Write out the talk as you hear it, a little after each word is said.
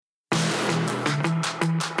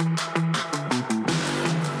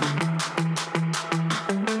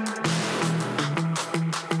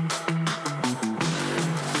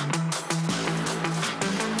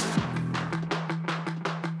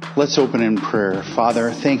Let's open in prayer.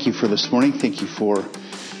 Father, thank you for this morning. Thank you for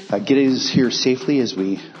getting us here safely as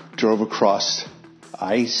we drove across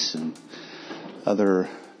ice and other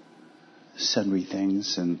sundry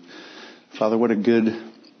things. And Father, what a good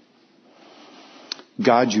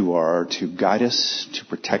God you are to guide us, to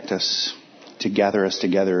protect us, to gather us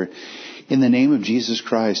together in the name of Jesus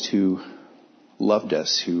Christ, who loved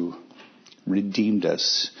us, who redeemed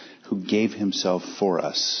us, who gave himself for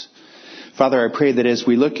us. Father, I pray that as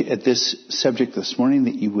we look at this subject this morning,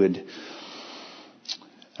 that you would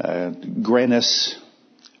grant us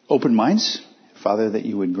open minds. Father, that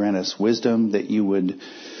you would grant us wisdom, that you would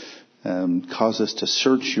cause us to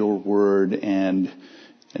search your word and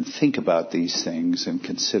think about these things and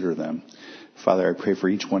consider them. Father, I pray for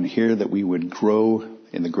each one here that we would grow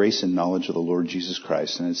in the grace and knowledge of the Lord Jesus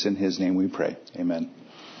Christ. And it's in his name we pray. Amen.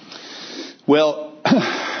 Well,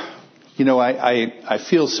 you know, I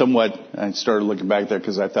feel somewhat, I started looking back there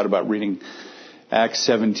because I thought about reading Acts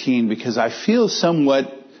 17, because I feel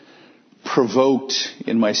somewhat provoked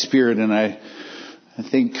in my spirit, and I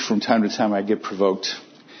think from time to time I get provoked.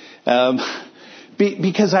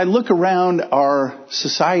 Because I look around our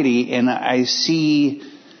society and I see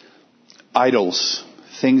idols,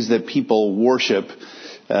 things that people worship.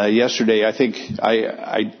 Yesterday, I think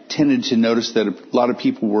I tended to notice that a lot of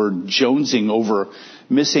people were jonesing over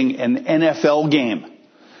missing an NFL game.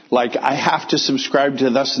 Like, I have to subscribe to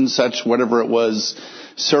thus and such, whatever it was,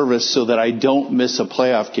 service so that I don't miss a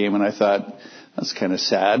playoff game. And I thought, that's kind of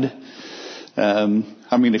sad.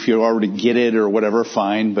 I mean, if you already get it or whatever,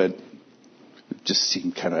 fine, but it just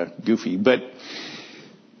seemed kind of goofy. But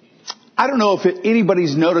I don't know if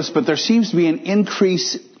anybody's noticed, but there seems to be an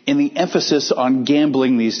increase in the emphasis on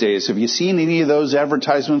gambling these days. Have you seen any of those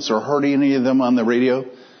advertisements or heard any of them on the radio?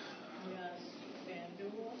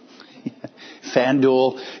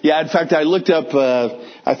 FanDuel. Yeah, in fact, I looked up,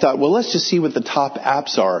 I thought, well, let's just see what the top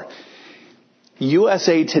apps are.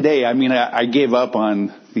 USA Today, I mean, I gave up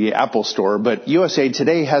on the Apple Store, but USA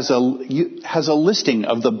Today has a listing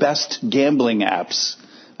of the best gambling apps.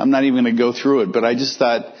 I'm not even going to go through it, but I just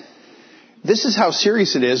thought, this is how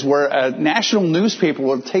serious it is, where a national newspaper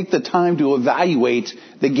will take the time to evaluate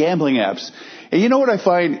the gambling apps. And you know what I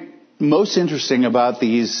find most interesting about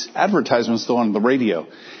these advertisements, though, on the radio?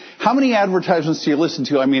 How many advertisements do you listen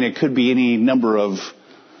to? I mean, it could be any number of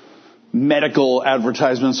medical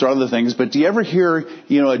advertisements or other things, but do you ever hear,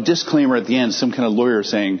 a disclaimer at the end, some kind of lawyer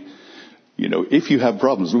saying, if you have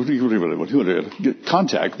problems,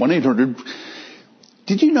 contact 1-800.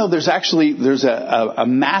 Did you know there's a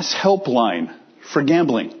mass helpline for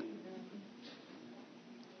gambling?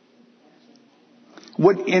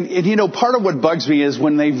 Part of what bugs me is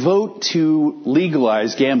when they vote to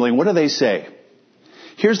legalize gambling, what do they say?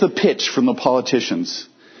 Here's the pitch from the politicians.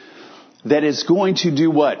 That it's going to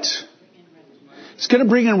do what? It's going to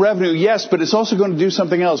bring in revenue, yes, but it's also going to do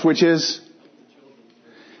something else, which is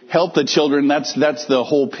help the children. That's the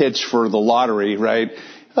whole pitch for the lottery, right?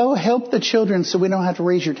 Oh, help the children so we don't have to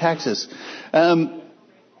raise your taxes.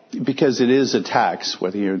 Because it is a tax,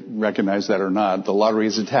 whether you recognize that or not. The lottery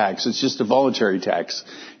is a tax. It's just a voluntary tax.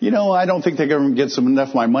 I don't think the government gets enough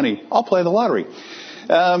of my money. I'll play the lottery.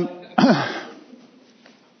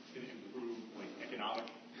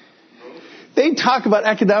 They talk about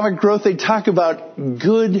economic growth. They talk about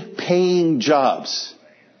good paying jobs.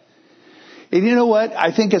 And you know what?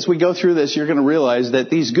 I think as we go through this, you're going to realize that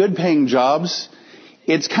these good paying jobs,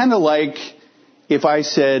 it's kind of like if I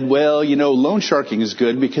said, well, loan sharking is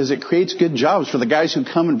good because it creates good jobs for the guys who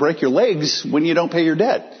come and break your legs when you don't pay your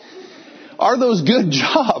debt. Are those good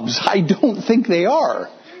jobs? I don't think they are.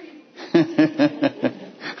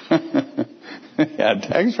 Yeah,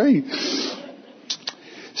 tax free.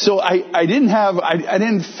 So I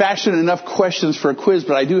didn't fashion enough questions for a quiz,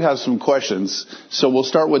 but I do have some questions. So we'll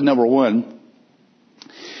start with number 1.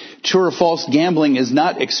 True or false, gambling is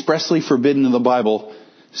not expressly forbidden in the Bible,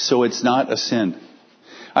 so it's not a sin.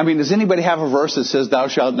 I mean, does anybody have a verse that says thou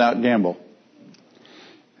shalt not gamble?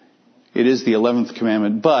 It is the 11th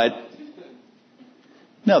commandment, but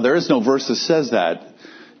no, there is no verse that says that.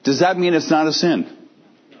 Does that mean it's not a sin?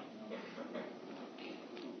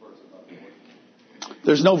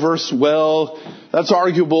 There's no verse. Well, that's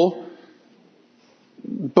arguable.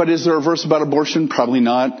 But is there a verse about abortion? Probably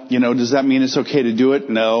not. Does that mean it's okay to do it?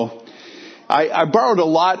 No. I borrowed a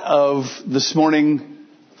lot of this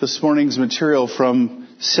morning's material from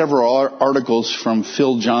several articles from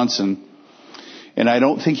Phil Johnson, and I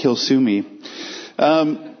don't think he'll sue me.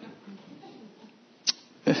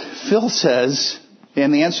 Phil says,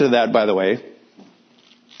 and the answer to that, by the way,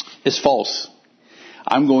 is false.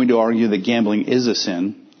 I'm going to argue that gambling is a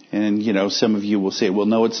sin. And, some of you will say, well,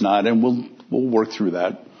 no, it's not. And we'll work through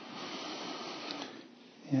that.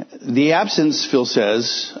 The absence, Phil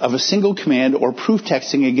says, of a single command or proof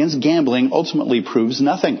texting against gambling ultimately proves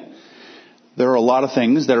nothing. There are a lot of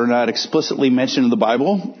things that are not explicitly mentioned in the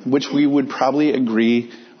Bible, which we would probably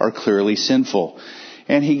agree are clearly sinful.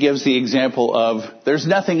 And he gives the example of, there's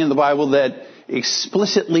nothing in the Bible that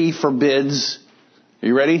explicitly forbids, are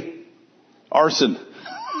you ready? Arson.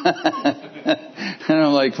 And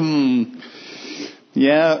I'm like,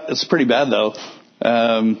 yeah, it's pretty bad though.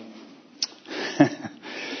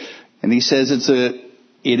 And he says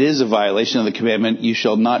it is a violation of the commandment, you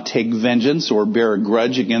shall not take vengeance or bear a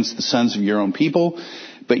grudge against the sons of your own people,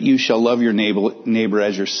 but you shall love your neighbor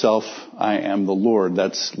as yourself. I am the Lord.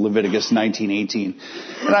 That's Leviticus 19:18.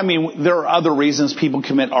 And I mean, there are other reasons people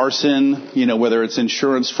commit arson, whether it's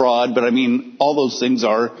insurance fraud, but I mean, all those things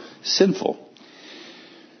are sinful.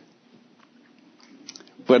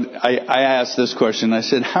 But I asked this question. I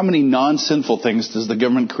said, how many non-sinful things does the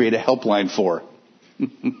government create a helpline for?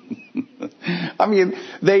 I mean,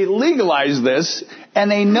 they legalize this and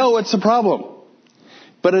they know it's a problem.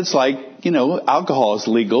 But it's like, alcohol is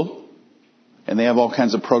legal and they have all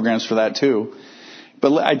kinds of programs for that too.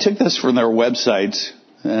 But I took this from their website,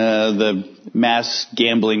 the mass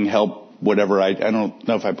gambling help, whatever. I don't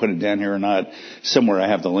know if I put it down here or not. Somewhere I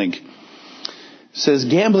have the link. It says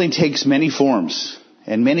gambling takes many forms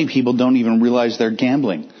and many people don't even realize they're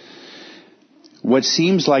gambling. What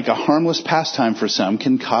seems like a harmless pastime for some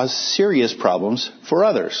can cause serious problems for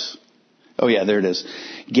others. Oh yeah, there it is.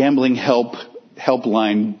 Gambling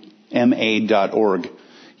helpline ma.org.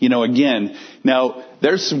 Again, now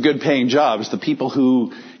there's some good paying jobs. The people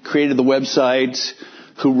who created the website,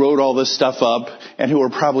 who wrote all this stuff up, and who are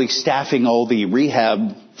probably staffing all the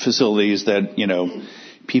rehab facilities that,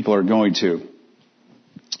 people are going to.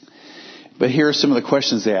 But here are some of the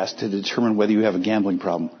questions they asked to determine whether you have a gambling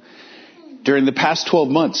problem. During the past 12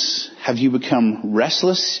 months, have you become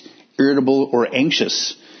restless, irritable, or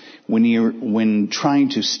anxious when trying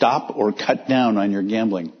to stop or cut down on your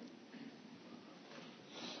gambling?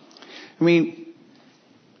 I mean,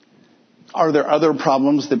 are there other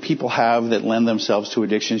problems that people have that lend themselves to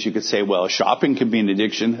addictions? You could say, well, shopping could be an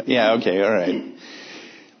addiction. Yeah, okay, all right.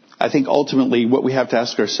 I think ultimately what we have to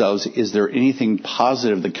ask ourselves, is there anything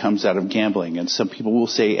positive that comes out of gambling? And some people will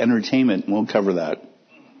say entertainment, and we'll cover that.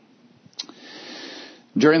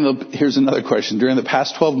 Here's another question. During the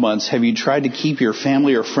past 12 months, have you tried to keep your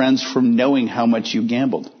family or friends from knowing how much you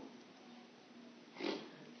gambled?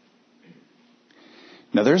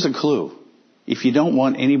 Now there's a clue. If you don't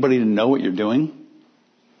want anybody to know what you're doing,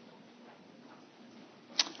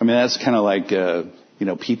 I mean, that's kind of like,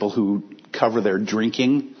 people who cover their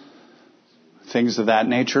drinking, things of that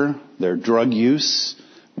nature, their drug use.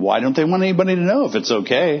 Why don't they want anybody to know if it's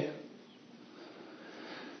okay?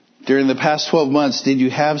 During the past 12 months, did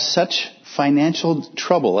you have such financial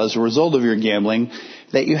trouble as a result of your gambling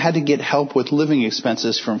that you had to get help with living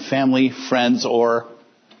expenses from family, friends, or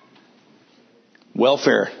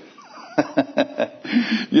welfare?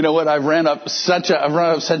 You know what? I've run up such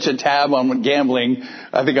a tab on gambling.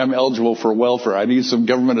 I think I'm eligible for welfare. I need some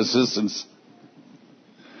government assistance.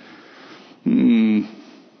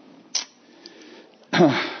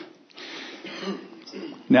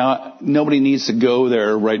 Now, nobody needs to go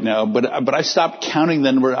there right now, but I stopped counting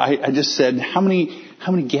the number. I just said, how many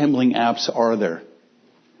gambling apps are there?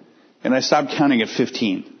 And I stopped counting at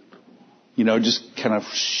 15. Just kind of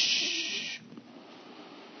shh.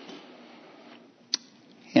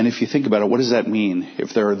 And if you think about it, what does that mean?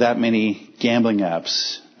 If there are that many gambling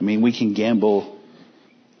apps, I mean, we can gamble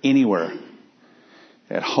anywhere.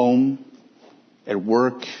 At home, at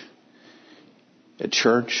work, at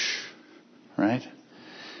church, right?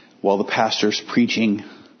 While the pastor's preaching.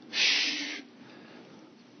 Shh.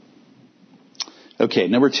 Okay,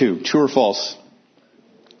 number 2, true or false?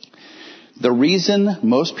 The reason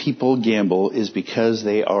most people gamble is because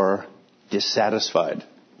they are dissatisfied.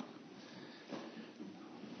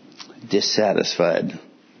 Dissatisfied.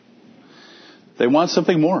 They want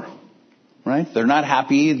something more, right? They're not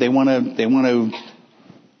happy. They want to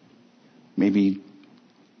maybe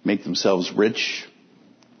make themselves rich.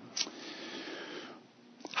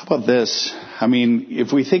 How about this? I mean,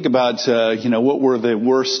 if we think about, what were the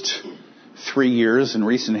worst 3 years in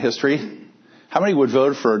recent history, how many would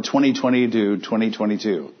vote for 2020 to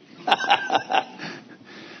 2022?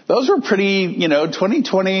 Those were pretty,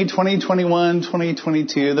 2020, 2021,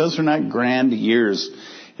 2022, those are not grand years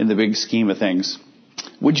in the big scheme of things.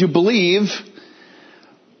 Would you believe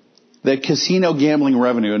that casino gambling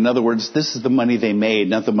revenue, in other words, this is the money they made,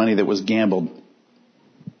 not the money that was gambled,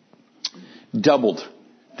 doubled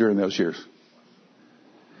during those years.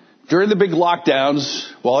 During the big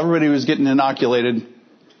lockdowns, while everybody was getting inoculated,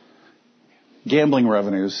 gambling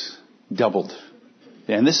revenues doubled.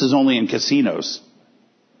 And this is only in casinos.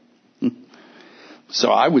 So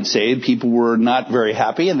I would say people were not very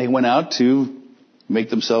happy, and they went out to make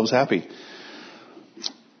themselves happy.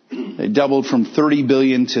 They doubled from 30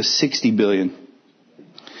 billion to 60 billion.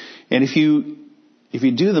 And if you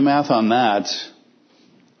do the math on that,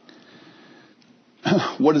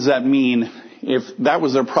 what does that mean? If that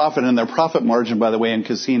was their profit, and their profit margin, by the way, in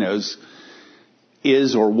casinos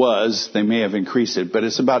is or was, they may have increased it, but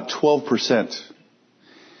it's about 12%.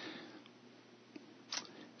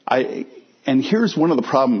 And here's one of the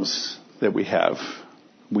problems that we have.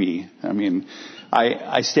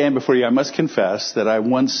 I stand before you. I must confess that I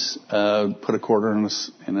once put a quarter in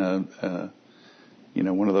a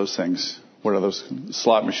one of those things. What are those?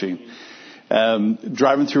 Slot machine.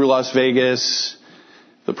 Driving through Las Vegas,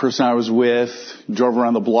 the person I was with drove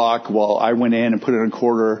around the block while I went in and put in a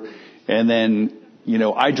quarter, and then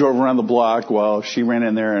I drove around the block while she ran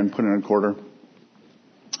in there and put in a quarter,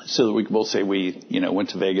 so that we could both say we went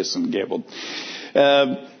to Vegas and gambled.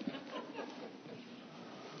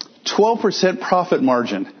 12% profit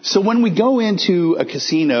margin. So when we go into a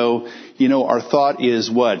casino, our thought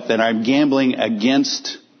is what? That I'm gambling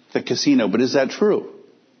against the casino. But is that true?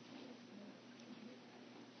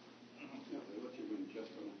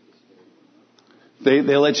 They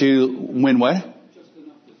let you win what?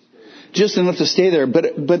 Just enough to stay there.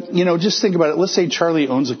 But just think about it. Let's say Charlie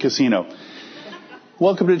owns a casino.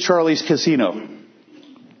 Welcome to Charlie's Casino.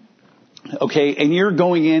 Okay, and you're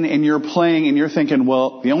going in and you're playing and you're thinking,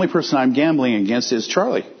 well, the only person I'm gambling against is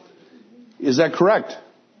Charlie. Is that correct?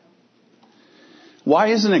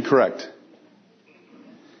 Why isn't it correct?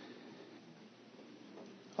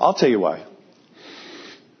 I'll tell you why.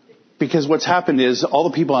 Because what's happened is all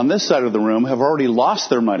the people on this side of the room have already lost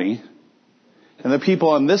their money, and the people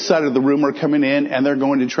on this side of the room are coming in and they're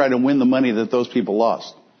going to try to win the money that those people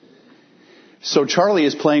lost. So Charlie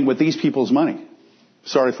is playing with these people's money.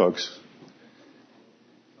 Sorry, folks.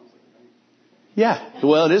 Yeah,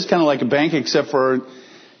 well, it is kind of like a bank, except for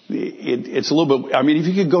it's a little bit. If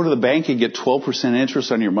you could go to the bank and get 12% interest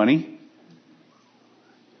on your money,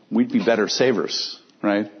 we'd be better savers,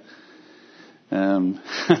 right?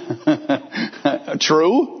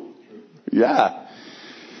 True? Yeah.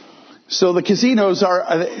 So the casinos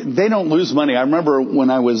they don't lose money. I remember when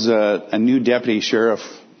I was a new deputy sheriff,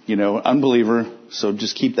 unbeliever, so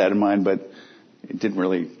just keep that in mind, but it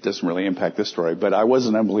doesn't really impact this story, but I was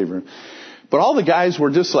an unbeliever. But all the guys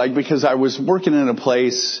were just because I was working in a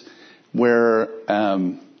place where,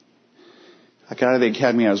 I got out of the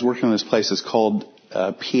academy, I was working in this place, it's called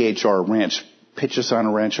PHR Ranch,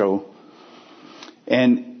 Pichasana Rancho.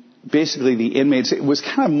 And basically the inmates, it was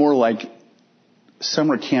kind of more like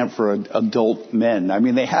summer camp for adult men.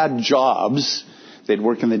 They had jobs. They'd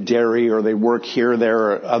work in the dairy, or they'd work here,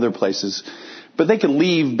 there, or other places. But they could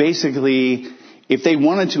leave basically, if they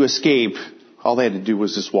wanted to escape, all they had to do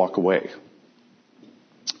was just walk away.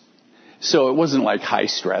 So it wasn't like high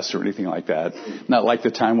stress or anything like that. Not like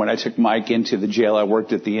the time when I took Mike into the jail I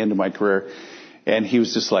worked at the end of my career. And he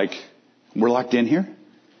was just like, "We're locked in here?"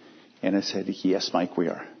 And I said, "Yes, Mike, we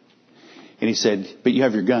are." And he said, "But you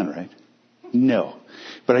have your gun, right?" "No,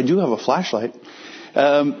 but I do have a flashlight."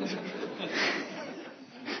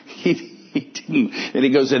 He didn't. And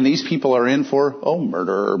he goes, "And these people are in for,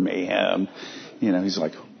 murder or mayhem." He's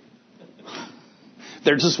like,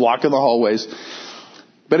 they're just walking the hallways.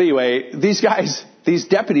 But anyway, these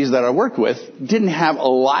deputies that I worked with didn't have a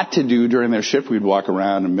lot to do during their shift. We'd walk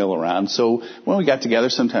around and mill around. So when we got together,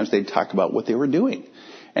 sometimes they'd talk about what they were doing.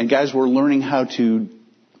 And guys were learning how to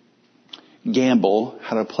gamble,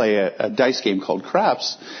 how to play a dice game called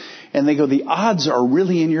craps. And they go, the odds are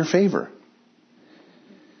really in your favor.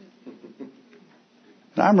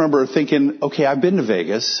 And I remember thinking, okay, I've been to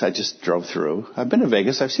Vegas. I just drove through. I've been to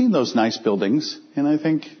Vegas. I've seen those nice buildings. And I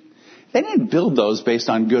think, they didn't build those based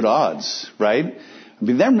on good odds, right?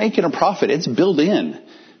 They're making a profit. It's built in.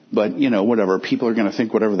 But, whatever. People are going to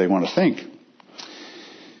think whatever they want to think.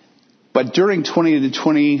 But during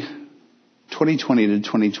 2020 to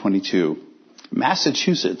 2022,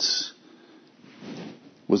 Massachusetts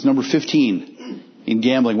was number 15 in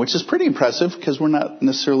gambling, which is pretty impressive because we're not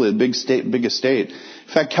necessarily the biggest state.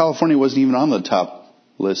 In fact, California wasn't even on the top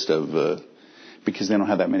list because they don't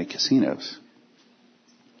have that many casinos.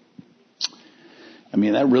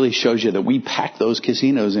 That really shows you that we pack those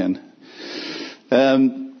casinos in.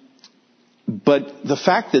 But the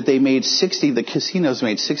fact that the casinos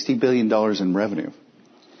made $60 billion in revenue.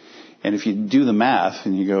 And if you do the math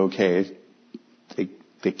and you go, okay,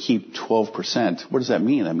 they keep 12%. What does that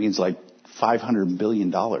mean? That means like $500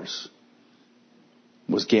 billion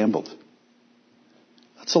was gambled.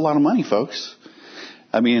 That's a lot of money, folks.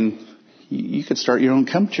 I mean, you could start your own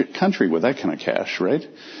country with that kind of cash, right?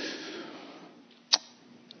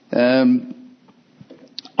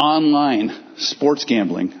 Online sports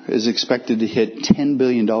gambling is expected to hit $10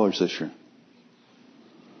 billion this year.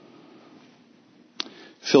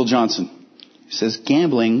 Phil Johnson says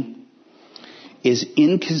gambling is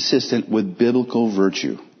inconsistent with biblical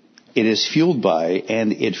virtue. It is fueled by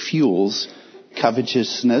and it fuels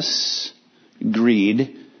covetousness,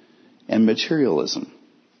 greed, and materialism.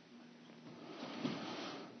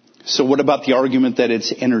 So what about the argument that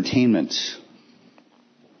it's entertainment?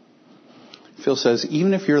 Phil says,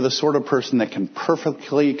 even if you're the sort of person that can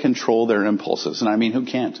perfectly control their impulses, and I mean, who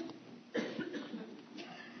can't?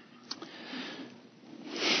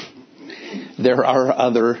 There are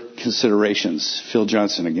other considerations. Phil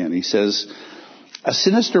Johnson again, he says, a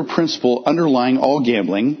sinister principle underlying all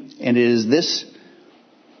gambling, and it is this: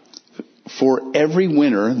 for every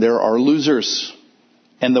winner, there are losers,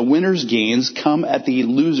 and the winner's gains come at the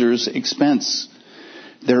loser's expense.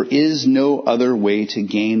 There is no other way to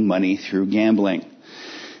gain money through gambling.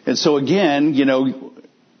 And so again,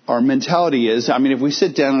 our mentality is, I mean, if we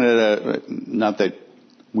sit down at not that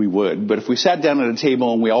we would, but if we sat down at a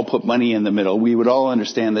table and we all put money in the middle, we would all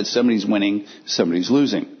understand that somebody's winning, somebody's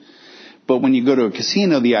losing. But when you go to a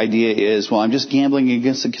casino, the idea is, well, I'm just gambling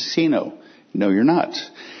against the casino. No, you're not.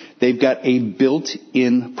 They've got a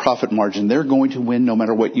built-in profit margin. They're going to win no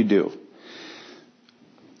matter what you do.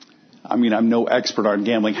 I mean, I'm no expert on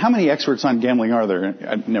gambling. How many experts on gambling are there?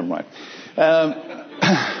 Never mind.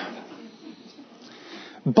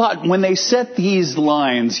 But when they set these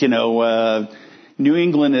lines, New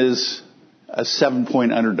England is a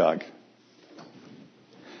 7-point underdog.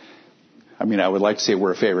 I mean, I would like to say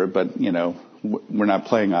we're a favorite, but, we're not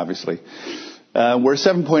playing, obviously. We're a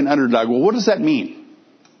 7-point underdog. Well, what does that mean?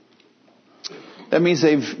 That means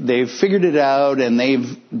they've figured it out and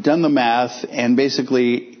they've done the math, and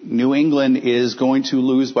basically New England is going to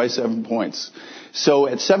lose by 7 points. So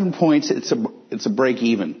at 7 points, it's a break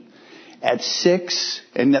even. At 6,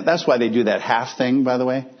 and that's why they do that half thing, by the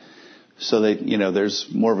way. So that, there's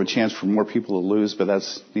more of a chance for more people to lose, but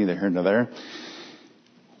that's neither here nor there.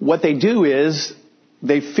 What they do is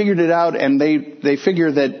they figured it out, and they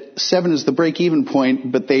figure that 7 is the break even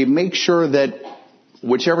point, but they make sure that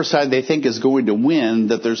whichever side they think is going to win,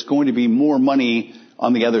 that there's going to be more money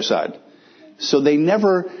on the other side. So they're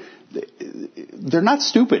not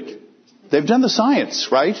stupid. They've done the science,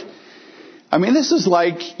 right? I mean, this is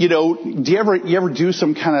like, do you ever do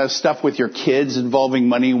some kind of stuff with your kids involving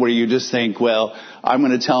money where you just think, well, I'm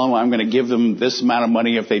going to tell them I'm going to give them this amount of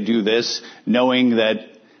money if they do this, knowing that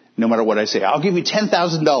no matter what I say, I'll give you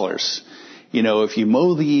 $10,000. If you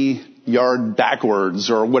mow the yard backwards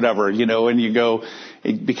or whatever, and you go,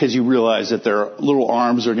 because you realize that their little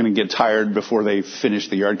arms are going to get tired before they finish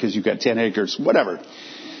the yard because you've got 10 acres, whatever.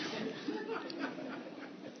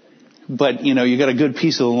 But, you got a good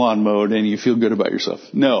piece of the lawn mowed and you feel good about yourself.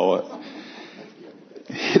 No.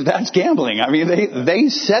 That's gambling. I mean, they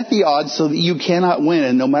set the odds so that you cannot win.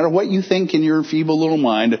 And no matter what you think in your feeble little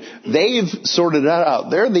mind, they've sorted that out.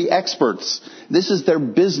 They're the experts. This is their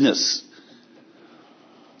business.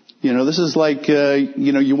 This is like,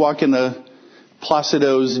 you walk in the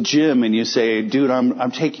Placido's gym and you say, dude,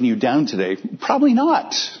 I'm taking you down today. Probably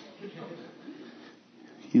not.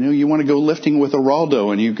 You want to go lifting with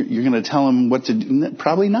Araldo and you're going to tell him what to do.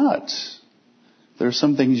 Probably not. There are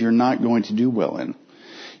some things you're not going to do well in.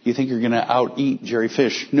 You think you're going to out-eat Jerry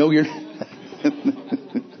Fish. No, you're not.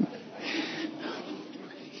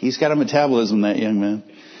 He's got a metabolism, that young man.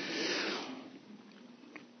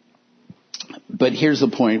 But here's the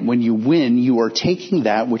point. When you win, you are taking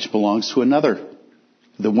that which belongs to another.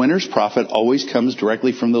 The winner's profit always comes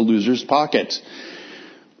directly from the loser's pocket.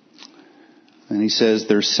 And he says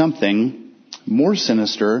there's something more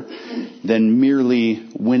sinister than merely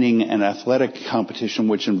winning an athletic competition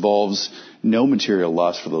which involves no material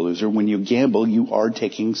loss for the loser. When you gamble, you are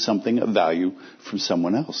taking something of value from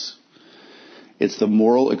someone else. It's the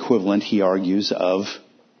moral equivalent, he argues, of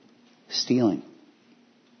stealing.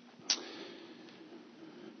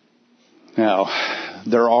 Now,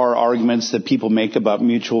 there are arguments that people make about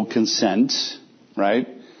mutual consent, right?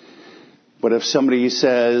 But if somebody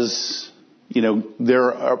says,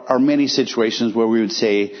 there are many situations where we would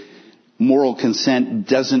say moral consent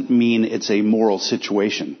doesn't mean it's a moral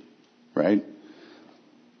situation, right?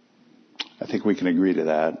 I think we can agree to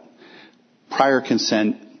that. Prior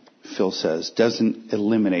consent, Phil says, doesn't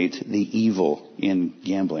eliminate the evil in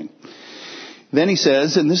gambling. Then he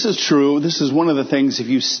says, and this is true, this is one of the things, if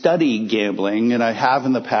you study gambling, and I have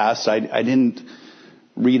in the past, I didn't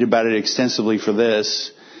read about it extensively for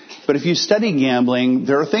this, but if you study gambling,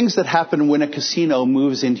 there are things that happen when a casino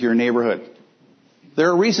moves into your neighborhood. There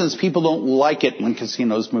are reasons people don't like it when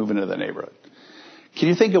casinos move into the neighborhood. Can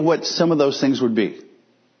you think of what some of those things would be?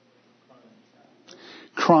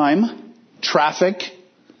 Crime, traffic.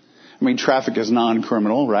 I mean, traffic is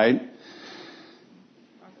non-criminal, right?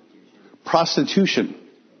 Prostitution.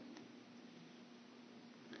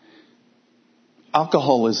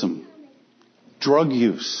 Alcoholism. Drug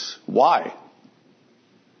use. Why?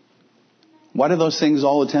 Why do those things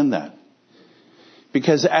all attend that?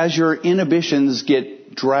 Because as your inhibitions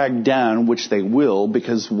get dragged down, which they will,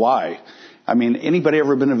 because why? I mean, anybody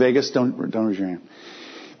ever been to Vegas? Don't raise your hand.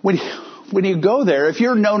 When you go there, if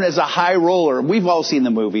you're known as a high roller, we've all seen the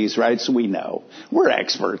movies, right? So we know. We're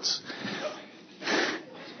experts.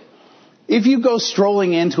 If you go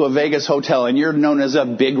strolling into a Vegas hotel and you're known as a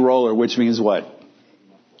big roller, which means what?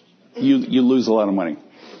 You lose a lot of money.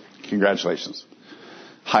 Congratulations.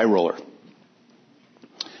 High roller.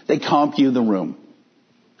 They comp you the room.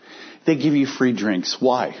 They give you free drinks.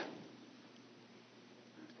 Why?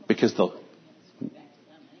 Because the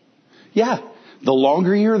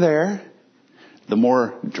longer you're there, the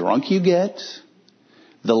more drunk you get,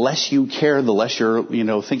 the less you care, the less you're,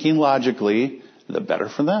 thinking logically, the better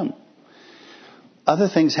for them. Other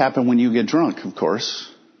things happen when you get drunk, of course.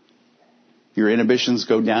 Your inhibitions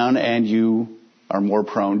go down and you are more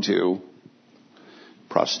prone to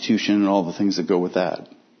prostitution and all the things that go with that.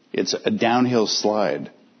 It's a downhill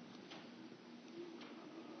slide.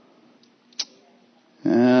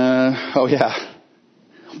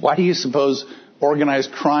 Why do you suppose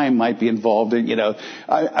organized crime might be involved in,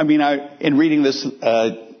 in reading this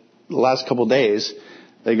the last couple of days,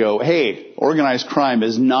 they go, hey, organized crime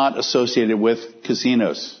is not associated with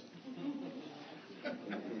casinos.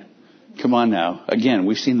 Come on now. Again,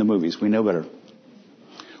 we've seen the movies. We know better.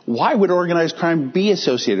 Why would organized crime be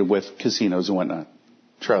associated with casinos and whatnot?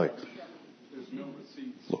 Charlie. There's no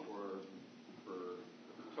receipts for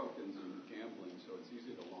tokens and gambling, so it's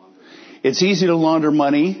easy to launder. It's easy to launder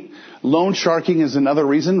money. Loan sharking is another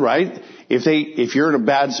reason, right? If you're in a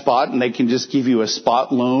bad spot and they can just give you a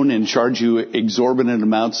spot loan and charge you exorbitant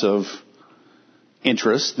amounts of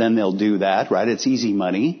interest, then they'll do that, right? It's easy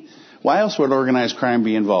money. Why else would organized crime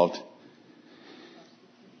be involved?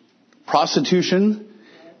 Prostitution,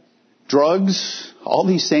 drugs, all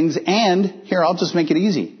these things. And here, I'll just make it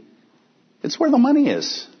easy. It's where the money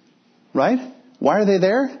is, right? Why are they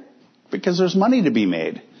there? Because there's money to be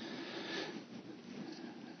made.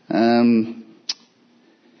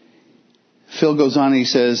 Phil goes on and he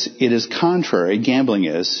says, it is contrary, gambling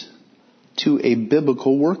is, to a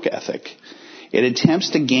biblical work ethic. It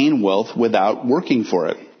attempts to gain wealth without working for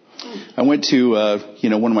it. I went to,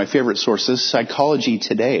 one of my favorite sources, Psychology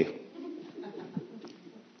Today.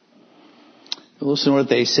 Listen to what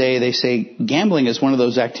they say. They say gambling is one of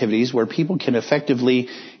those activities where people can effectively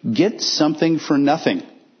get something for nothing.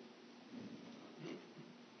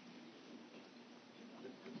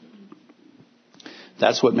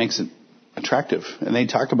 That's what makes it attractive. And they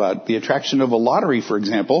talk about the attraction of a lottery, for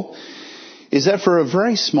example, is that for a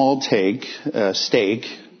very small stake,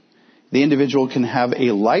 the individual can have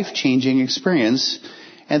a life-changing experience,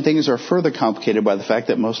 and things are further complicated by the fact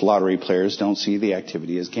that most lottery players don't see the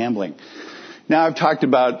activity as gambling. Now, I've talked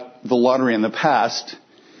about the lottery in the past.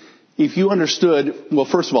 If you understood, well,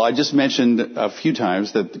 first of all, I just mentioned a few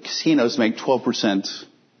times that the casinos make 12%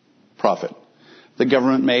 profit. The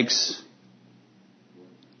government makes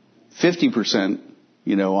 50%,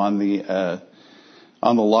 on the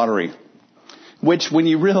lottery. Which, when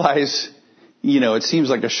you realize, it seems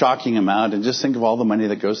like a shocking amount, and just think of all the money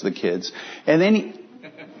that goes to the kids. And then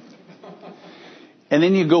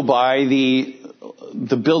you go by the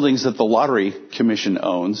buildings that the lottery commission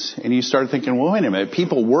owns, and you start thinking, well, wait a minute,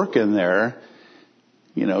 people work in there,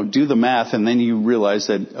 do the math, and then you realize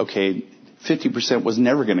that, okay, 50% was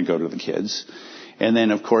never going to go to the kids. And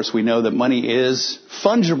then, of course, we know that money is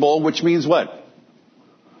fungible, which means what?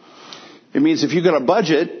 It means if you got a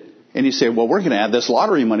budget and you say, well, we're going to add this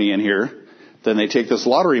lottery money in here, then they take this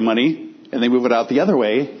lottery money and they move it out the other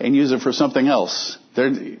way and use it for something else.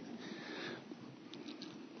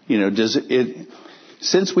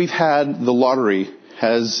 Since we've had the lottery,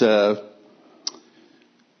 has, the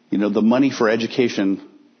money for education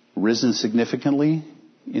risen significantly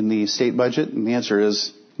in the state budget? And the answer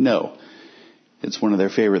is no. It's one of their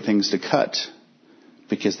favorite things to cut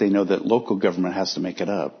because they know that local government has to make it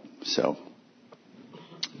up. So,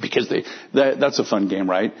 because that's a fun game,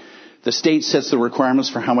 right? The state sets the requirements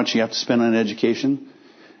for how much you have to spend on education.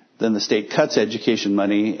 Then the state cuts education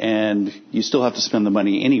money, and you still have to spend the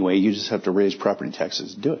money anyway. You just have to raise property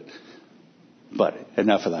taxes to do it. But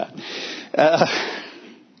enough of that.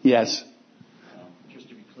 Yes? Just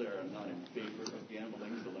to be clear, I'm not in favor of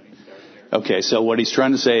gambling, so let me start there. Okay, so what he's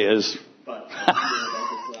trying to say is... But about this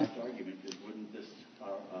last argument is, wouldn't this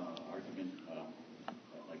argument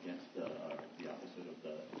against the opposite of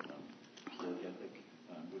the work ethic,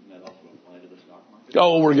 wouldn't that also apply to the stock market?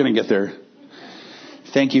 Oh, we're going to get there.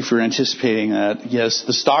 Thank you for anticipating that. Yes,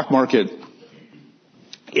 the stock market,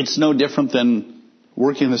 it's no different than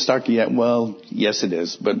working the stock yet. Well, yes, it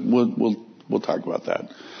is, but we'll talk about that.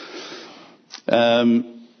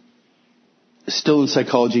 Still in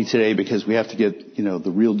psychology today, because we have to get,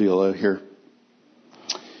 the real deal out here.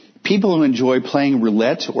 People who enjoy playing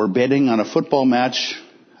roulette or betting on a football match,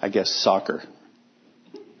 I guess soccer,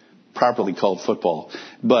 properly called football,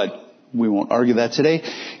 but we won't argue that today.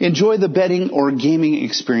 Enjoy the betting or gaming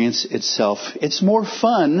experience itself. It's more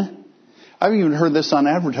fun. I've even heard this on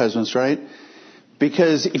advertisements, right?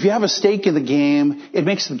 Because if you have a stake in the game, it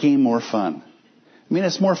makes the game more fun. I mean,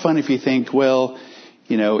 it's more fun if you think, well,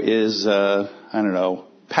 is,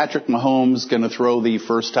 Patrick Mahomes going to throw the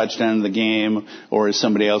first touchdown of the game, or is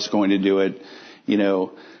somebody else going to do it?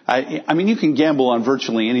 I mean, you can gamble on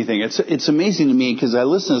virtually anything. It's amazing to me because I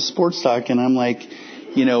listen to sports talk and I'm like,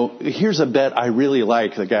 here's a bet I really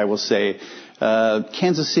like. The guy will say,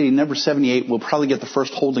 Kansas City, number 78, will probably get the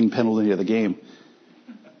first holding penalty of the game.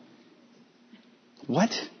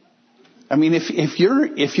 What? I mean, if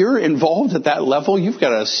you're involved at that level, you've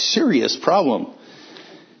got a serious problem.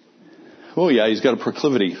 Oh yeah, he's got a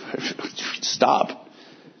proclivity. Stop.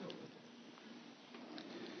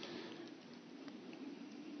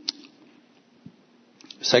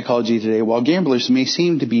 Psychology today, while gamblers may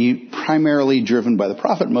seem to be primarily driven by the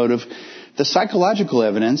profit motive, the psychological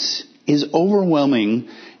evidence is overwhelming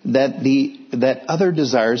that other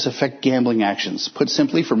desires affect gambling actions. Put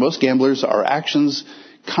simply, for most gamblers, our actions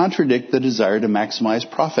contradict the desire to maximize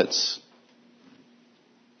profits.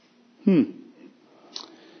 The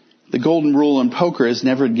golden rule in poker is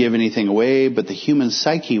never give anything away, but the human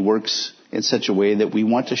psyche works in such a way that we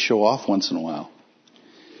want to show off once in a while.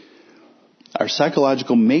 Our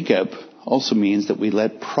psychological makeup also means that we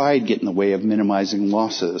let pride get in the way of minimizing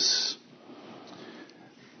losses.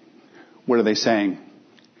 What are they saying?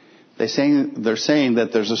 They're saying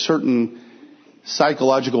that there's a certain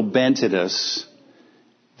psychological bent in us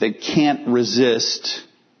that can't resist,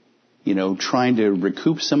 trying to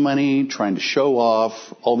recoup some money, trying to show off,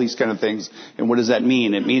 all these kind of things. And what does that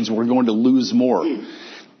mean? It means we're going to lose more.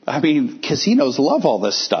 I mean, casinos love all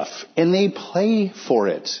this stuff, and they play for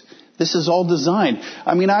it. This is all designed.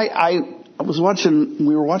 I mean,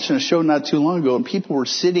 we were watching a show not too long ago, and people were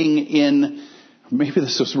sitting in, maybe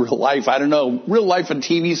this was real life, I don't know, real life and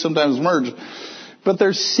TV sometimes merge, but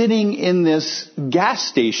they're sitting in this gas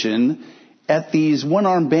station at these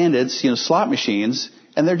one-armed bandits, slot machines,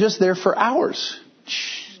 and they're just there for hours.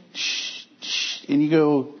 And you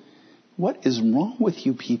go, what is wrong with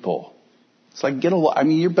you people? It's like,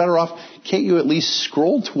 you're better off, can't you at least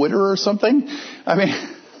scroll Twitter or something? I mean...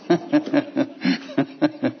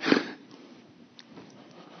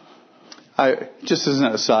 just as an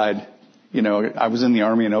aside, I was in the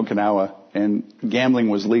Army in Okinawa, and gambling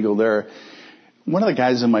was legal there. One of the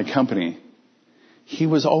guys in my company, he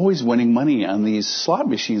was always winning money on these slot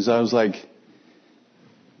machines. I was like,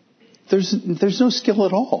 there's no skill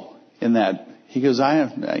at all in that. He goes,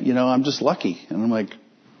 I'm just lucky. And I'm like,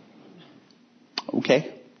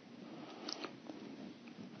 okay.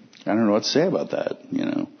 I don't know what to say about that,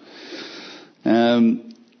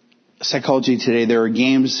 Psychology today, there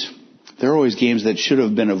are always games that should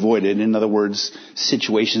have been avoided. In other words,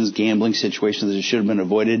 gambling situations that should have been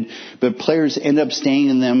avoided. But players end up staying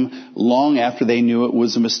in them long after they knew it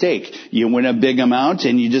was a mistake. You win a big amount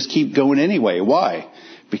and you just keep going anyway. Why?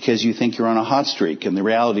 Because you think you're on a hot streak. And the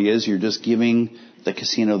reality is you're just giving the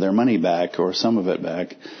casino their money back, or some of it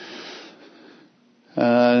back.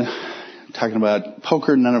 Talking about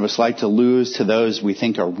poker, none of us like to lose to those we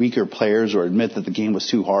think are weaker players or admit that the game was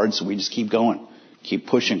too hard, so we just keep going, keep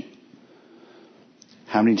pushing.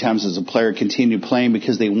 How many times does a player continue playing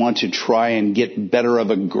because they want to try and get better of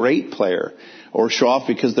a great player, or show off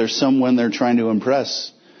because there's someone they're trying to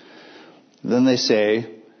impress? Then they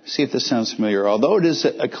say, see if this sounds familiar, although it is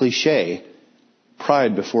a cliche,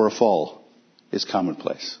 pride before a fall is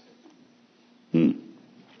commonplace. Okay.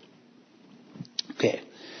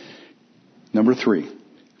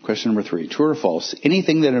 Question number 3, true or false?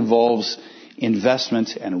 Anything that involves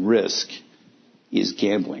investment and risk is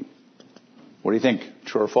gambling. What do you think?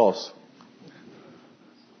 True or false?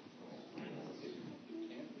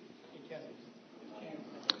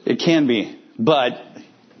 It can be, but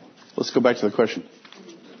let's go back to the question.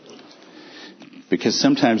 Because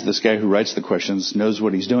sometimes this guy who writes the questions knows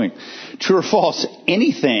what he's doing. True or false?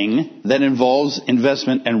 Anything that involves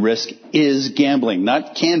investment and risk is gambling.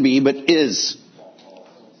 Not can be, but is.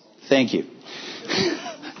 Thank you.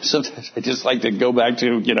 Sometimes I just like to go back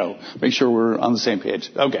to, make sure we're on the same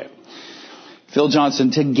page. Okay. Phil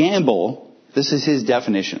Johnson, to gamble, this is his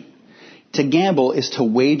definition. To gamble is to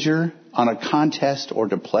wager on a contest or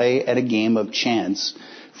to play at a game of chance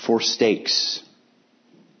for stakes.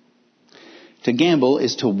 To gamble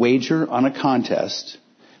is to wager on a contest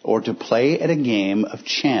or to play at a game of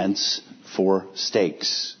chance for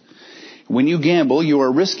stakes. When you gamble, you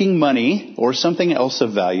are risking money or something else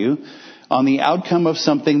of value on the outcome of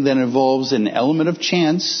something that involves an element of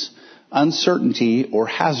chance, uncertainty, or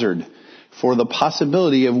hazard for the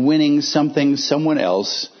possibility of winning something someone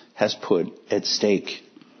else has put at stake.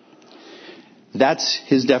 That's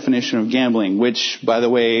his definition of gambling, which, by the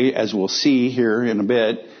way, as we'll see here in a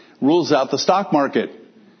bit, rules out the stock market.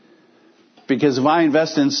 Because if I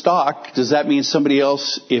invest in stock, does that mean somebody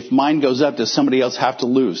else, if mine goes up, does somebody else have to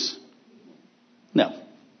lose? No.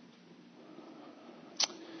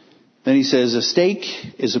 Then he says, a stake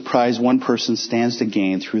is a prize one person stands to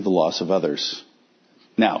gain through the loss of others.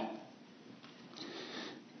 Now,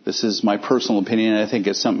 this is my personal opinion, and I think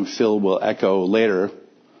it's something Phil will echo later.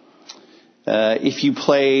 If you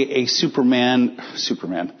play a Superman,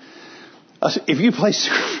 if you play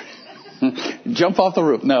jump off the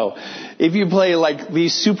roof. No. If you play like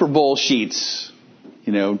these Super Bowl sheets,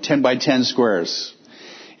 10 by 10 squares.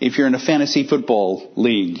 If you're in a fantasy football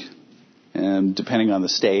league, and depending on the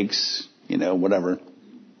stakes, whatever.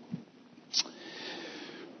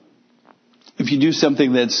 If you do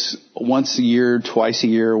something that's once a year, twice a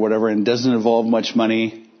year, whatever, and doesn't involve much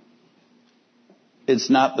money, it's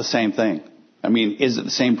not the same thing. I mean, is it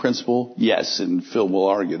the same principle? Yes, and Phil will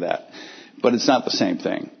argue that. But it's not the same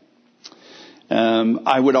thing.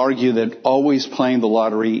 I would argue that always playing the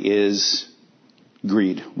lottery is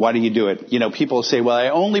greed. Why do you do it? People say, well, I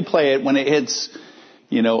only play it when it hits,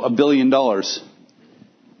 $1 billion.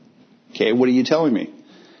 Okay, what are you telling me?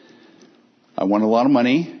 I want a lot of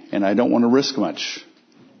money and I don't want to risk much.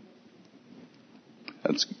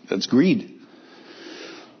 That's greed.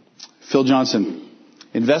 Phil Johnson,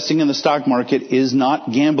 investing in the stock market is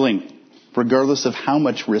not gambling, regardless of how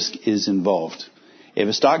much risk is involved. If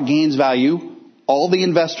a stock gains value, all the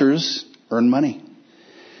investors earn money.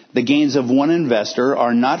 The gains of one investor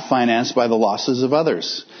are not financed by the losses of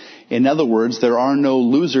others. In other words, there are no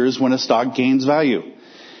losers when a stock gains value.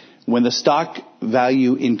 When the stock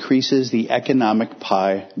value increases, the economic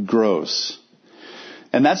pie grows.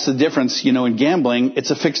 And that's the difference, in gambling,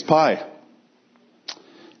 it's a fixed pie.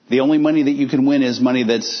 The only money that you can win is money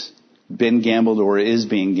that's been gambled or is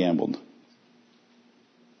being gambled.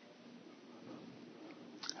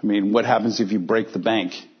 I mean, what happens if you break the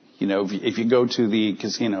bank? If you go to the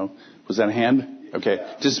casino, was that a hand? Okay,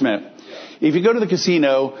 just a minute. If you go to the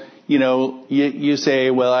casino, you say,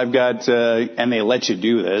 well, I've got, and they let you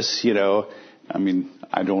do this, I mean,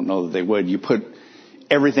 I don't know that they would. You put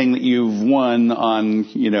everything that you've won on,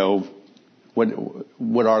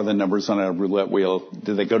 what are the numbers on a roulette wheel?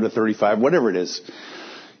 Do they go to 35? Whatever it is.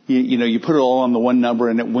 You put it all on the one number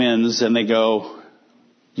and it wins, and they go,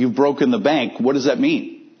 you've broken the bank. What does that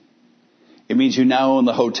mean? It means you now own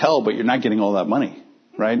the hotel, but you're not getting all that money,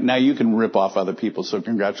 right? Now you can rip off other people, so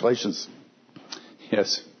congratulations.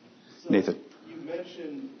 Yes, so Nathan. You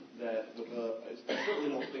mentioned that, I certainly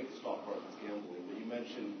don't think the stock market is gambling, but you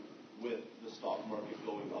mentioned with the stock market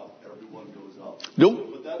going up, everyone goes up. Nope.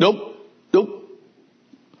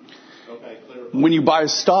 Okay, clear. When you buy a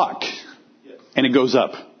stock and it goes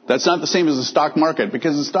up, that's not the same as the stock market,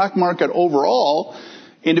 because the stock market overall,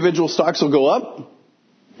 individual stocks will go up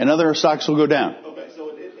and other stocks will go down. Okay, so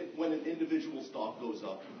when an individual stock goes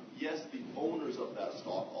up, yes, the owners of that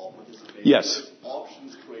stock all participate. Yes. There's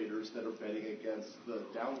options traders that are betting against the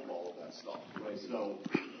downfall of that stock, right? So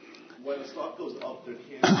when a stock goes up, there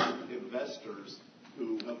can be investors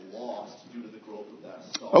who have lost due to the growth of that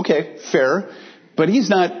stock. Okay, fair. But he's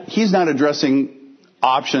not addressing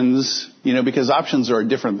options, because options are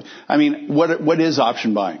different. I mean, what is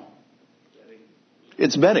option buying?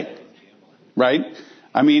 It's betting, right?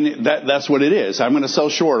 I mean, that's what it is. I'm going to sell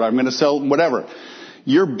short. I'm going to sell whatever.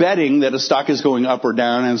 You're betting that a stock is going up or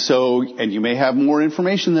down, and you may have more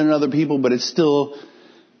information than other people, but it's still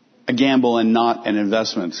a gamble and not an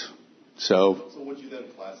investment. So would you then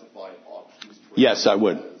classify options trading? Yes, I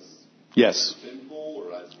would. As yes. sinful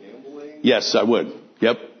or as gambling? Yes, I would.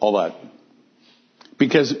 Yep, all that.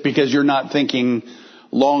 Because you're not thinking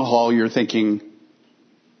long haul, you're thinking,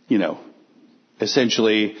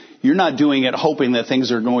 essentially, you're not doing it hoping that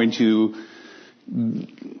things are going to,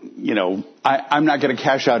 I'm not going to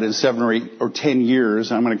cash out in 7 or 8 or 10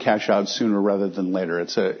 years. I'm going to cash out sooner rather than later.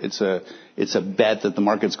 It's a bet that the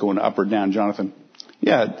market's going up or down, Jonathan.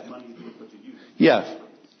 Yeah. Yeah,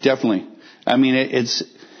 definitely. I mean,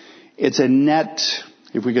 it's a net,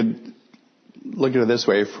 if we could look at it this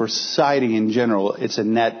way, for society in general, it's a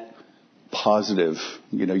net positive.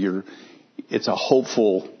 It's a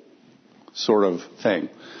hopeful sort of thing.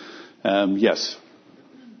 Yes.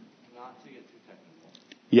 Not to get too technical.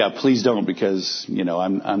 Yeah, please don't, because,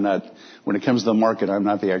 I'm not, when it comes to the market, I'm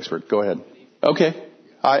not the expert. Go ahead. Okay.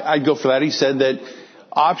 I'd go for that. He said that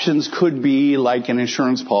options could be like an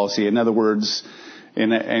insurance policy. In other words,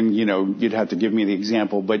 and you'd have to give me the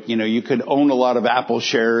example, but, you could own a lot of Apple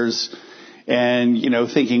shares and,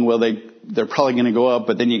 thinking, well, they're probably going to go up,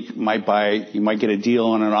 but then you might get a deal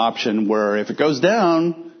on an option where if it goes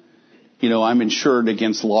down, I'm insured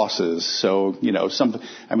against losses. So,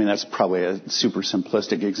 that's probably a super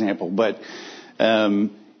simplistic example, but,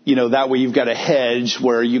 that way you've got a hedge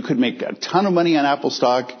where you could make a ton of money on Apple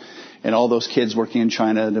stock and all those kids working in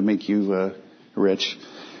China to make you, rich.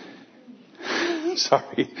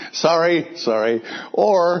 Sorry.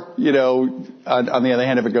 Or, on the other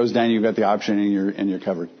hand, if it goes down, you've got the option and you're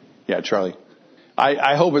covered. Yeah, Charlie.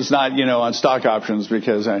 I hope it's not, on stock options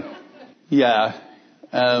because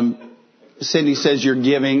Cindy says you're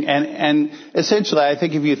giving and essentially I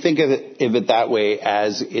think if you think of it that way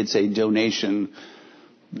as it's a donation,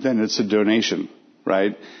 then it's a donation,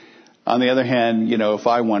 right? On the other hand, if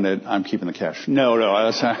I want it, I'm keeping the cash. No,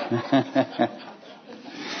 that's not.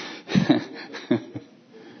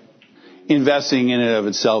 Investing in and of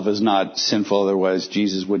itself is not sinful. Otherwise,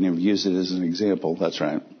 Jesus wouldn't have used it as an example. That's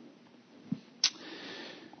right.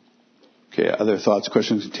 Okay. Other thoughts,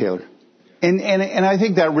 questions, Taylor? And I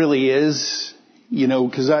think that really is,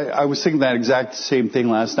 because I was thinking that exact same thing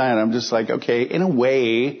last night. I'm just like, okay, in a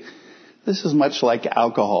way, this is much like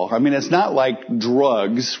alcohol. I mean, it's not like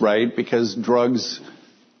drugs, right? Because drugs,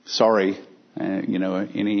 any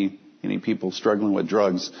people struggling with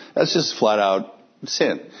drugs, that's just flat out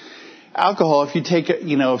sin. Alcohol, if you take it,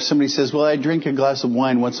 if somebody says, well, I drink a glass of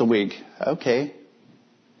wine once a week. Okay.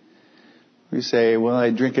 We say, well,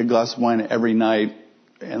 I drink a glass of wine every night.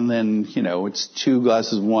 And then, it's 2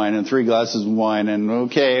 glasses of wine and 3 glasses of wine. And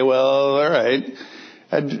okay, well, all right.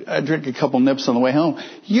 I drink a couple nips on the way home.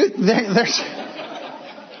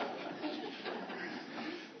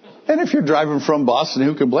 And if you're driving from Boston,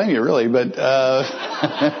 who can blame you, really? But,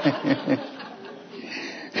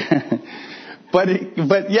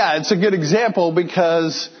 but yeah, it's a good example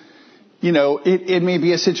because, it may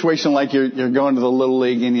be a situation like you're going to the Little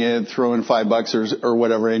League and you throw in $5 or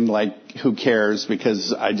whatever, and like, who cares?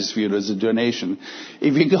 Because I just view it as a donation.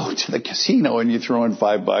 If you go to the casino and you throw in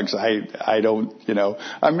 $5, I don't,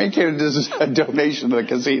 I'm making it as a donation to the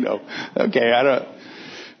casino. Okay, I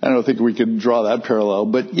don't think we could draw that parallel,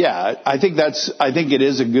 but yeah, I think it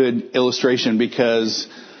is a good illustration because,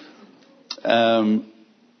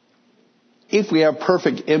 if we have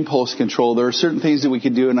perfect impulse control, there are certain things that we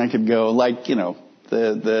could do, and I could go like,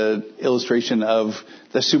 the illustration of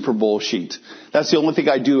the Super Bowl sheet. That's the only thing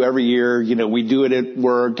I do every year. We do it at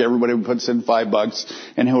work. Everybody puts in $5,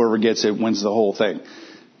 and whoever gets it wins the whole thing.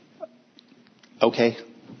 Okay.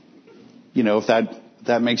 If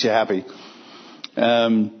that makes you happy.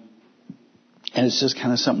 And it's just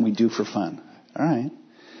kind of something we do for fun. All right.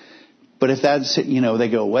 But if that's, they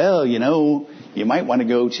go, well, you might want to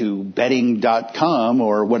go to betting.com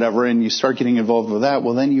or whatever, and you start getting involved with that,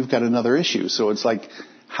 well, then you've got another issue. So it's like,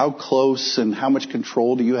 how close and how much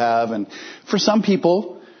control do you have? And for some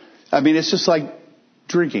people, it's just like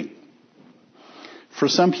drinking. For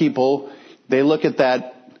some people, they look at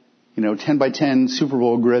that, 10 by 10 Super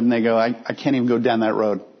Bowl grid and they go, I can't even go down that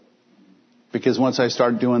road. Because once I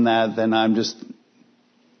start doing that, then I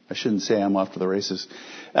shouldn't say I'm off to the races.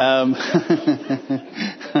 But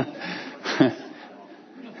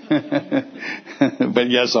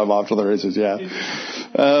yes, I'm off to the races, yeah.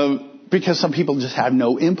 Because some people just have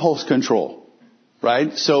no impulse control,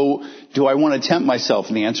 right? So do I want to tempt myself?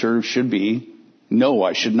 And the answer should be no,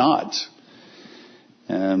 I should not.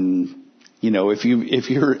 If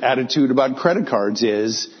your attitude about credit cards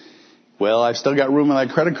is, well, I've still got room on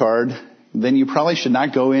that credit card, then you probably should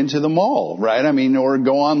not go into the mall, right? Or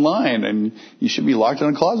go online, and you should be locked in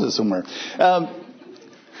a closet somewhere.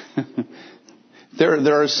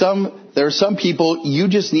 There are some people, you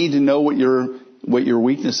just need to know what your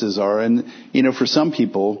weaknesses are. And, for some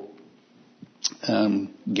people,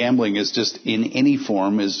 Gambling is just, in any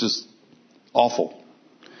form, is just awful.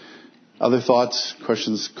 Other thoughts,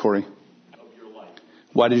 questions, Corey? Of your life.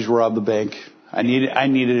 Why did you rob the bank? I needed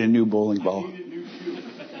a new bowling ball.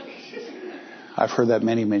 I've heard that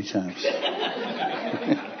many, many times.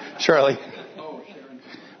 Charlie?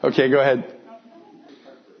 Okay, go ahead.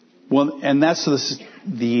 Well, and that's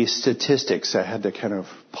the statistics. I had to kind of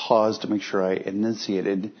pause to make sure I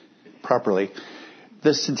enunciated properly.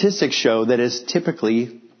 The statistics show that it's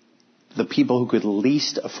typically the people who could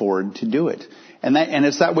least afford to do it. And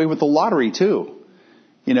it's that way with the lottery too.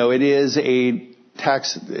 It is a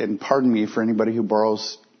tax, and pardon me for anybody who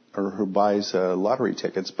borrows or who buys lottery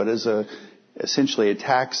tickets, but is essentially a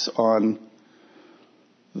tax on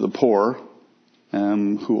the poor,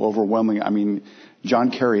 who overwhelmingly,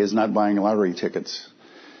 John Kerry is not buying lottery tickets.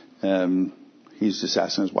 He's just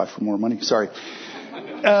asking his wife for more money. Sorry.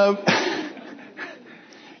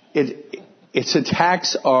 It's a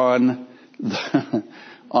tax on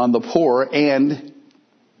the poor and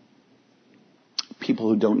people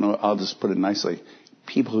who don't know. I'll just put it nicely: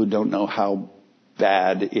 people who don't know how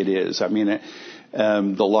bad it is. The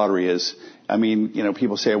lottery is.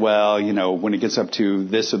 People say, well, when it gets up to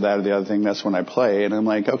this or that or the other thing, that's when I play. And I'm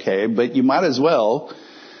like, okay, but you might as well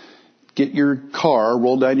get your car,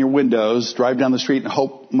 roll down your windows, drive down the street, and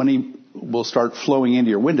hope money will start flowing into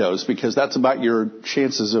your windows, because that's about your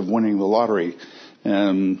chances of winning the lottery.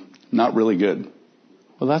 Not really good.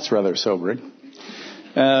 Well, that's rather sobering.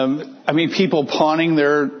 People pawning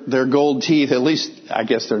their gold teeth, at least I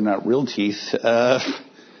guess they're not real teeth.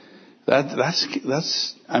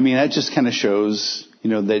 That just kind of shows,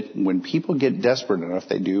 that when people get desperate enough,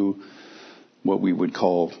 they do what we would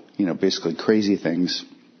call, basically crazy things.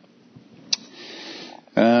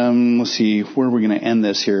 Let's see, where are we going to end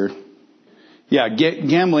this here? Yeah,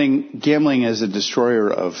 gambling is a destroyer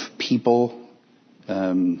of people,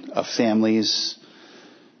 of families.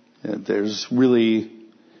 There's really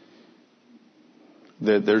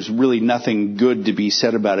nothing good to be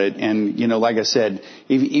said about it. And, like I said,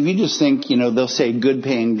 if you just think, they'll say good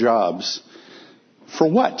paying jobs. For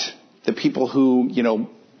what? The people who,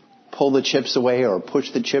 pull the chips away or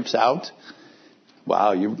push the chips out?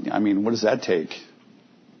 Wow, what does that take?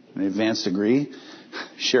 An advanced degree?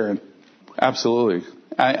 Sharon, absolutely.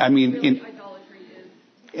 Idolatry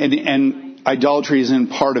is. And idolatry is in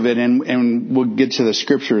part of it, and we'll get to the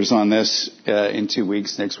scriptures on this in 2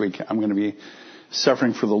 weeks. Next week, I'm going to be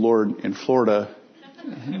suffering for the Lord in Florida,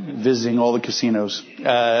 visiting all the casinos.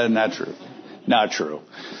 Not true.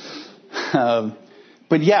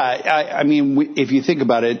 But yeah, if you think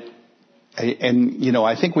about it, and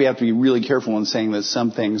I think we have to be really careful in saying that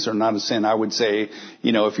some things are not a sin. I would say,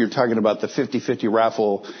 if you're talking about the 50-50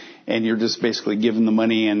 raffle, and you're just basically giving the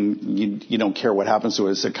money and you don't care what happens to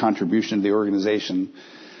it, it's a contribution to the organization,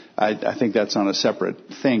 I think that's on a separate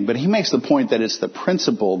thing. But he makes the point that it's the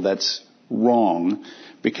principle that's wrong,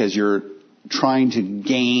 because you're trying to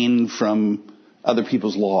gain from other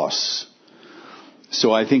people's loss.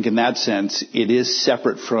 So I think in that sense, it is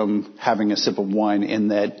separate from having a sip of wine, in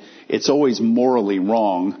that it's always morally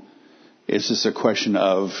wrong. It's just a question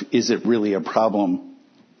of, is it really a problem?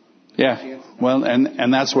 Yeah. Well,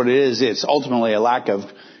 and that's what it is. It's ultimately a lack of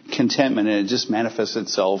contentment, and it just manifests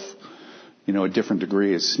itself, at different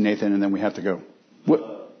degrees. Nathan, and then we have to go.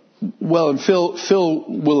 Well, and Phil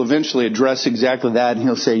will eventually address exactly that, and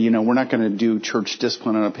he'll say, we're not going to do church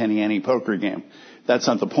discipline on a penny ante poker game. That's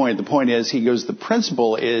not the point. The point is, he goes, the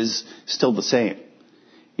principle is still the same.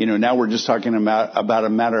 Now we're just talking about a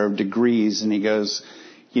matter of degrees, and he goes,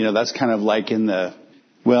 that's kind of like in the.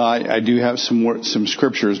 Well, I do have some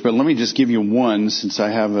scriptures, but let me just give you one, since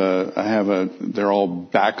I have they're all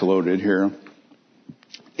backloaded here.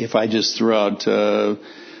 If I just throw out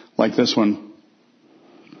like this one.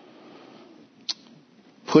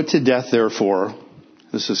 Put to death, therefore,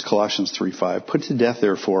 this is Colossians 3:5. Put to death,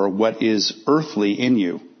 therefore, what is earthly in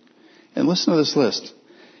you. And listen to this list: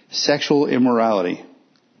 sexual immorality,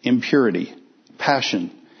 impurity,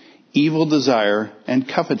 passion, evil desire, and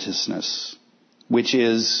covetousness, which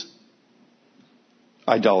is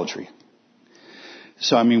idolatry.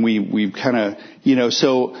 So, we've kind of,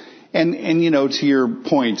 and to your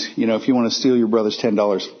point, if you want to steal your brother's $10,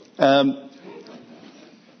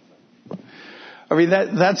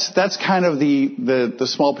 that's kind of the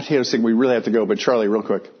small potatoes thing we really have to go. But Charlie, real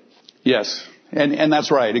quick. Yes. And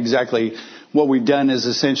that's right. Exactly. What we've done is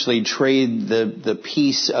essentially trade the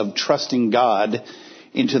piece of trusting God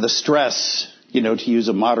into the stress, to use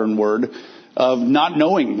a modern word, of not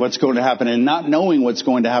knowing what's going to happen and not knowing what's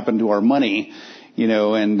going to happen to our money,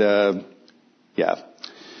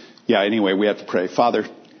 anyway, we have to pray. Father,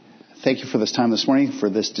 thank you for this time this morning, for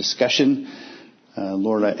this discussion.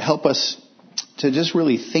 Lord, help us to just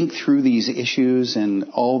really think through these issues and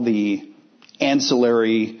all the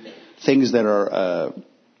ancillary things that are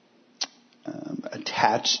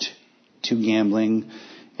attached to gambling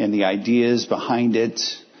and the ideas behind it.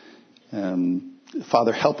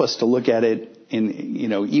 Father, help us to look at it in,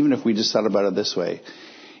 even if we just thought about it this way.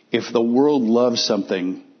 If the world loves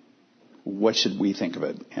something, what should we think of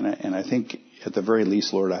it? And I think at the very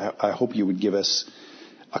least, Lord, I hope you would give us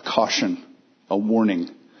a caution, a warning,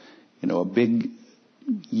 a big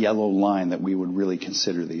yellow line that we would really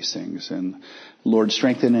consider these things. And Lord,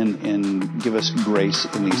 strengthen and give us grace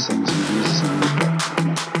in these things. In Jesus' name we pray.